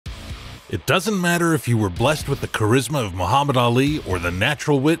It doesn't matter if you were blessed with the charisma of Muhammad Ali or the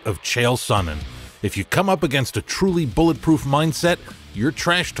natural wit of Chael Sonnen. If you come up against a truly bulletproof mindset, your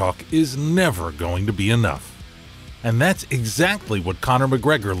trash talk is never going to be enough. And that's exactly what Conor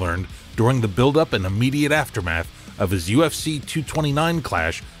McGregor learned during the build-up and immediate aftermath of his UFC 229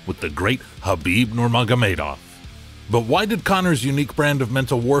 clash with the great Khabib Nurmagomedov. But why did Conor's unique brand of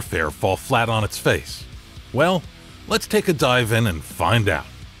mental warfare fall flat on its face? Well, let's take a dive in and find out.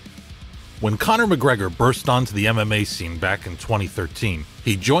 When Conor McGregor burst onto the MMA scene back in 2013,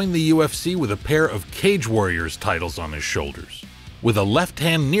 he joined the UFC with a pair of Cage Warriors titles on his shoulders. With a left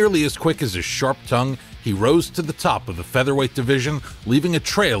hand nearly as quick as his sharp tongue, he rose to the top of the featherweight division, leaving a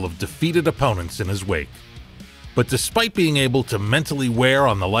trail of defeated opponents in his wake. But despite being able to mentally wear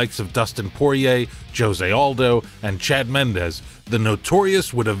on the likes of Dustin Poirier, Jose Aldo, and Chad Mendes, the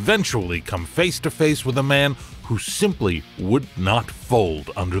Notorious would eventually come face to face with a man who simply would not fold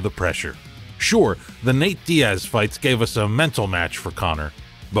under the pressure. Sure, the Nate Diaz fights gave us a mental match for Conor,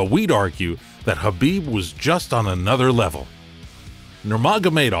 but we'd argue that Khabib was just on another level.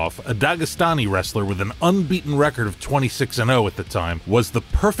 Nurmagomedov, a Dagestani wrestler with an unbeaten record of 26-0 at the time, was the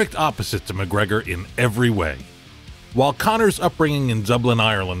perfect opposite to McGregor in every way. While Conor's upbringing in Dublin,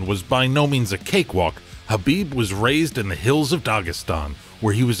 Ireland was by no means a cakewalk, Khabib was raised in the hills of Dagestan,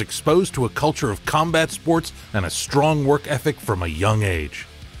 where he was exposed to a culture of combat sports and a strong work ethic from a young age.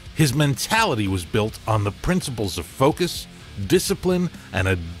 His mentality was built on the principles of focus, discipline, and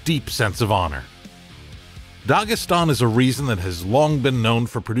a deep sense of honor. Dagestan is a region that has long been known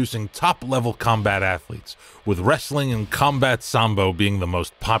for producing top-level combat athletes, with wrestling and combat sambo being the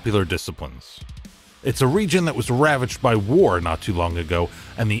most popular disciplines. It's a region that was ravaged by war not too long ago,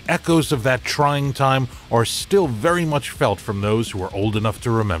 and the echoes of that trying time are still very much felt from those who are old enough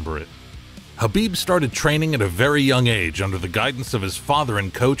to remember it. Khabib started training at a very young age under the guidance of his father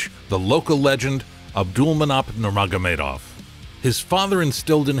and coach, the local legend Abdulmanap Nurmagomedov. His father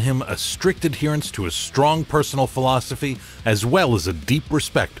instilled in him a strict adherence to a strong personal philosophy as well as a deep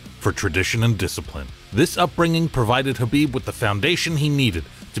respect for tradition and discipline. This upbringing provided Khabib with the foundation he needed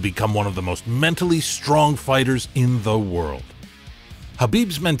to become one of the most mentally strong fighters in the world.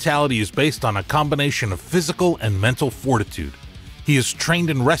 Khabib's mentality is based on a combination of physical and mental fortitude. He is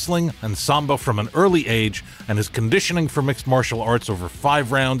trained in wrestling and sambo from an early age, and his conditioning for mixed martial arts over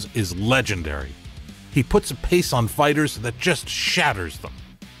 5 rounds is legendary. He puts a pace on fighters that just shatters them.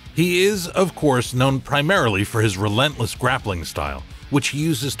 He is, of course, known primarily for his relentless grappling style, which he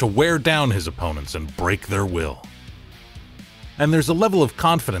uses to wear down his opponents and break their will. And there's a level of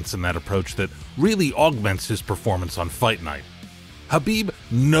confidence in that approach that really augments his performance on fight night. Khabib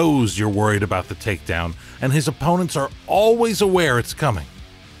knows you're worried about the takedown, and his opponents are always aware it's coming.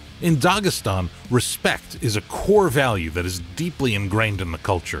 In Dagestan, respect is a core value that is deeply ingrained in the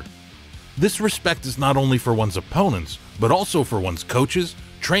culture. This respect is not only for one's opponents, but also for one's coaches,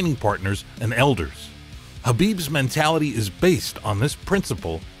 training partners, and elders. Khabib's mentality is based on this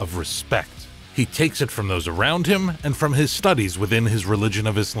principle of respect. He takes it from those around him and from his studies within his religion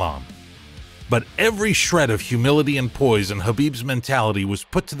of Islam. But every shred of humility and poise in Khabib's mentality was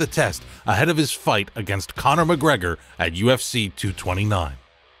put to the test ahead of his fight against Conor McGregor at UFC 229.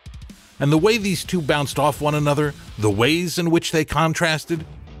 And the way these two bounced off one another, the ways in which they contrasted,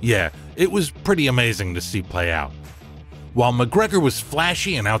 yeah, it was pretty amazing to see play out. While McGregor was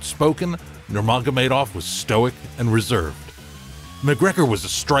flashy and outspoken, Nurmagomedov was stoic and reserved. McGregor was a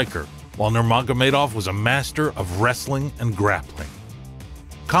striker, while Nurmagomedov was a master of wrestling and grappling.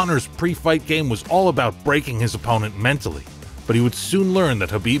 Conor's pre-fight game was all about breaking his opponent mentally, but he would soon learn that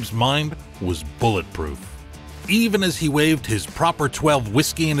Khabib's mind was bulletproof. Even as he waved his Proper 12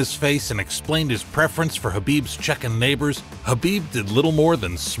 whiskey in his face and explained his preference for Khabib's Chechen neighbors, Khabib did little more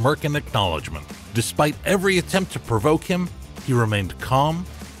than smirk in acknowledgement. Despite every attempt to provoke him, he remained calm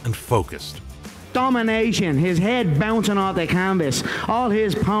and focused. Domination, his head bouncing off the canvas. All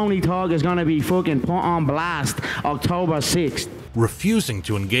his pony talk is gonna be fucking put on blast October 6th. Refusing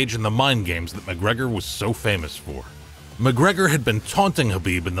to engage in the mind games that McGregor was so famous for. McGregor had been taunting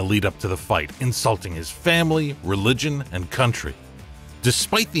Khabib in the lead up to the fight, insulting his family, religion, and country.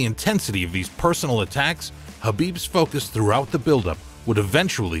 Despite the intensity of these personal attacks, Khabib's focus throughout the buildup would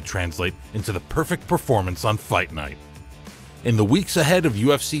eventually translate into the perfect performance on fight night. In the weeks ahead of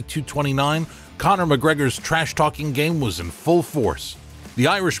UFC 229, Conor McGregor's trash-talking game was in full force. The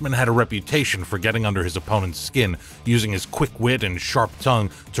Irishman had a reputation for getting under his opponent's skin, using his quick wit and sharp tongue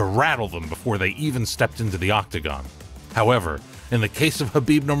to rattle them before they even stepped into the octagon. However, in the case of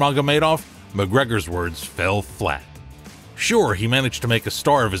Khabib Nurmagomedov, McGregor's words fell flat. Sure, he managed to make a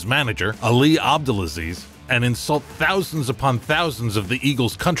star of his manager, Ali Abdelaziz, and insult thousands upon thousands of the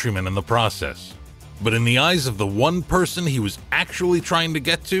Eagles' countrymen in the process. But in the eyes of the one person he was actually trying to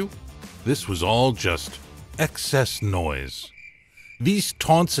get to, this was all just excess noise. These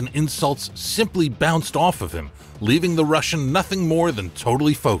taunts and insults simply bounced off of him, leaving the Russian nothing more than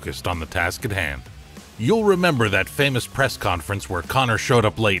totally focused on the task at hand. You'll remember that famous press conference where Conor showed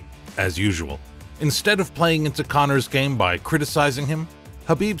up late, as usual. Instead of playing into Conor's game by criticizing him,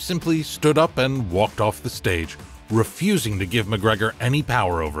 Khabib simply stood up and walked off the stage, refusing to give McGregor any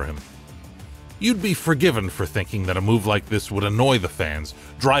power over him. You'd be forgiven for thinking that a move like this would annoy the fans,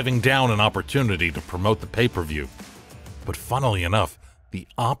 driving down an opportunity to promote the pay-per-view. But funnily enough, the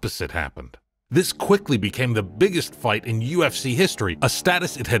opposite happened. This quickly became the biggest fight in UFC history, a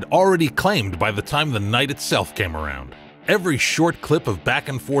status it had already claimed by the time the night itself came around. Every short clip of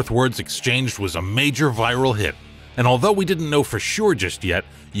back-and-forth words exchanged was a major viral hit, and although we didn't know for sure just yet,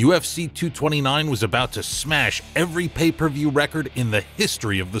 UFC 229 was about to smash every pay-per-view record in the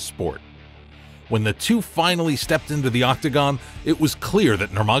history of the sport. When the two finally stepped into the octagon, it was clear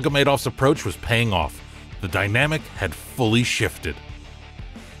that Nurmagomedov's approach was paying off. The dynamic had fully shifted.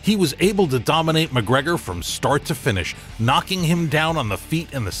 He was able to dominate McGregor from start to finish, knocking him down on the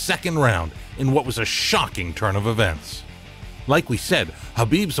feet in the second round in what was a shocking turn of events. Like we said,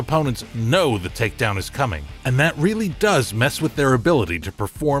 Khabib's opponents know the takedown is coming, and that really does mess with their ability to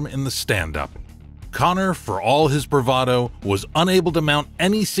perform in the stand-up. Conor, for all his bravado, was unable to mount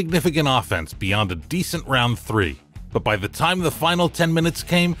any significant offense beyond a decent round 3. But by the time the final 10 minutes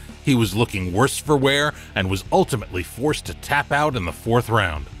came, he was looking worse for wear and was ultimately forced to tap out in the 4th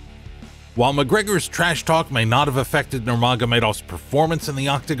round. While McGregor's trash talk may not have affected Nurmagomedov's performance in the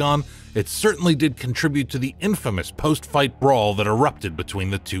octagon, it certainly did contribute to the infamous post-fight brawl that erupted between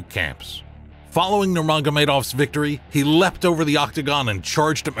the two camps. Following Nurmagomedov's victory, he leapt over the octagon and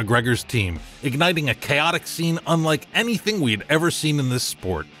charged at McGregor's team, igniting a chaotic scene unlike anything we had ever seen in this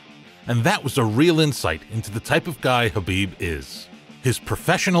sport. And that was a real insight into the type of guy Khabib is. His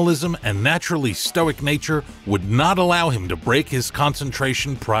professionalism and naturally stoic nature would not allow him to break his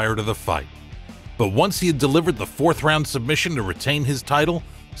concentration prior to the fight. But once he had delivered the 4th round submission to retain his title,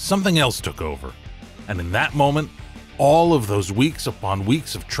 something else took over. And in that moment, all of those weeks upon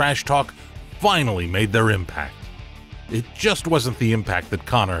weeks of trash talk finally made their impact. It just wasn't the impact that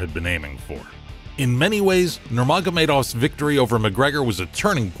Conor had been aiming for. In many ways, Nurmagomedov's victory over McGregor was a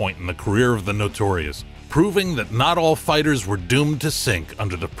turning point in the career of the Notorious, proving that not all fighters were doomed to sink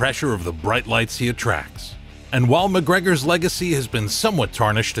under the pressure of the bright lights he attracts. And while McGregor's legacy has been somewhat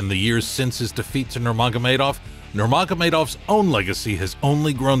tarnished in the years since his defeat to Nurmagomedov, Nurmagomedov's own legacy has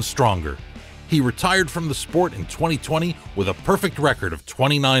only grown stronger. He retired from the sport in 2020 with a perfect record of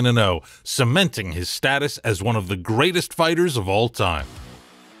 29-0, cementing his status as one of the greatest fighters of all time.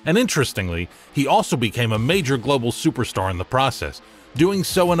 And interestingly, he also became a major global superstar in the process, doing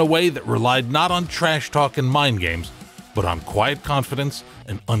so in a way that relied not on trash talk and mind games, but on quiet confidence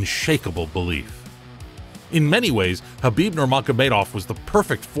and unshakable belief. In many ways, Khabib Nurmagomedov was the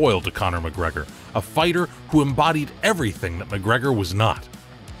perfect foil to Conor McGregor, a fighter who embodied everything that McGregor was not.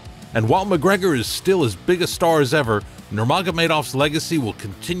 And while McGregor is still as big a star as ever, Nurmagomedov's legacy will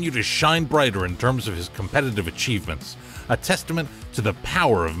continue to shine brighter in terms of his competitive achievements, a testament to the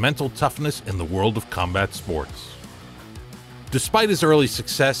power of mental toughness in the world of combat sports. Despite his early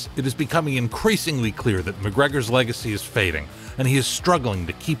success, it is becoming increasingly clear that McGregor's legacy is fading, and he is struggling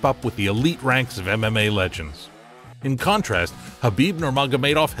to keep up with the elite ranks of MMA legends. In contrast, Khabib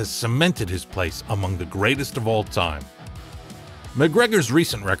Nurmagomedov has cemented his place among the greatest of all time. McGregor's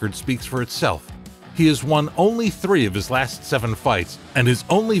recent record speaks for itself. He has won only 3 of his last 7 fights, and his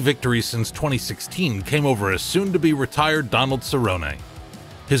only victory since 2016 came over a soon-to-be-retired Donald Cerrone.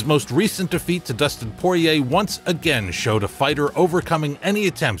 His most recent defeat to Dustin Poirier once again showed a fighter overcoming any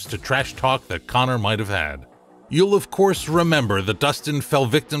attempts to trash talk that Conor might have had. You'll of course remember that Dustin fell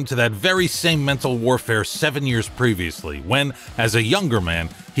victim to that very same mental warfare 7 years previously, when, as a younger man,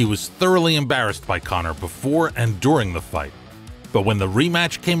 he was thoroughly embarrassed by Conor before and during the fight. But when the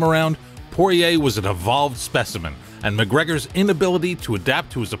rematch came around, Poirier was an evolved specimen, and McGregor's inability to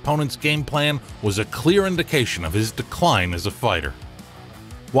adapt to his opponent's game plan was a clear indication of his decline as a fighter.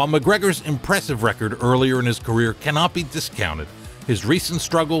 While McGregor's impressive record earlier in his career cannot be discounted, his recent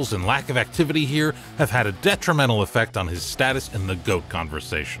struggles and lack of activity here have had a detrimental effect on his status in the GOAT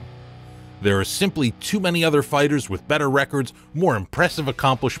conversation. There are simply too many other fighters with better records, more impressive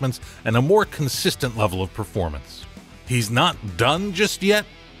accomplishments, and a more consistent level of performance. He's not done just yet,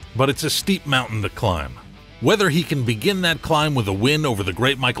 but it's a steep mountain to climb. Whether he can begin that climb with a win over the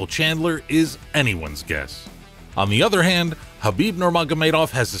great Michael Chandler is anyone's guess. On the other hand, Khabib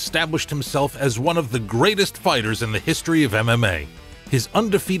Nurmagomedov has established himself as one of the greatest fighters in the history of MMA. His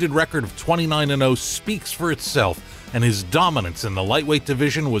undefeated record of 29-0 speaks for itself, and his dominance in the lightweight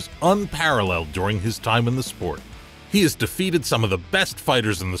division was unparalleled during his time in the sport. He has defeated some of the best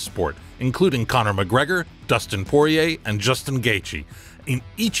fighters in the sport, including Conor McGregor, Dustin Poirier, and Justin Gaethje. In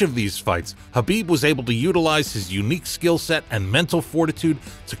each of these fights, Khabib was able to utilize his unique skill set and mental fortitude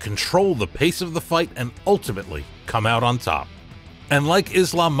to control the pace of the fight and ultimately come out on top. And like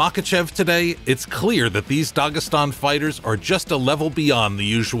Islam Makhachev today, it's clear that these Dagestan fighters are just a level beyond the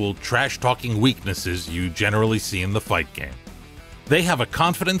usual trash-talking weaknesses you generally see in the fight game. They have a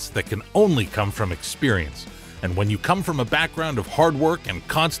confidence that can only come from experience, and when you come from a background of hard work and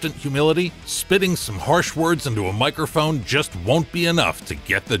constant humility, spitting some harsh words into a microphone just won't be enough to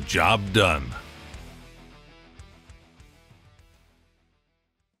get the job done.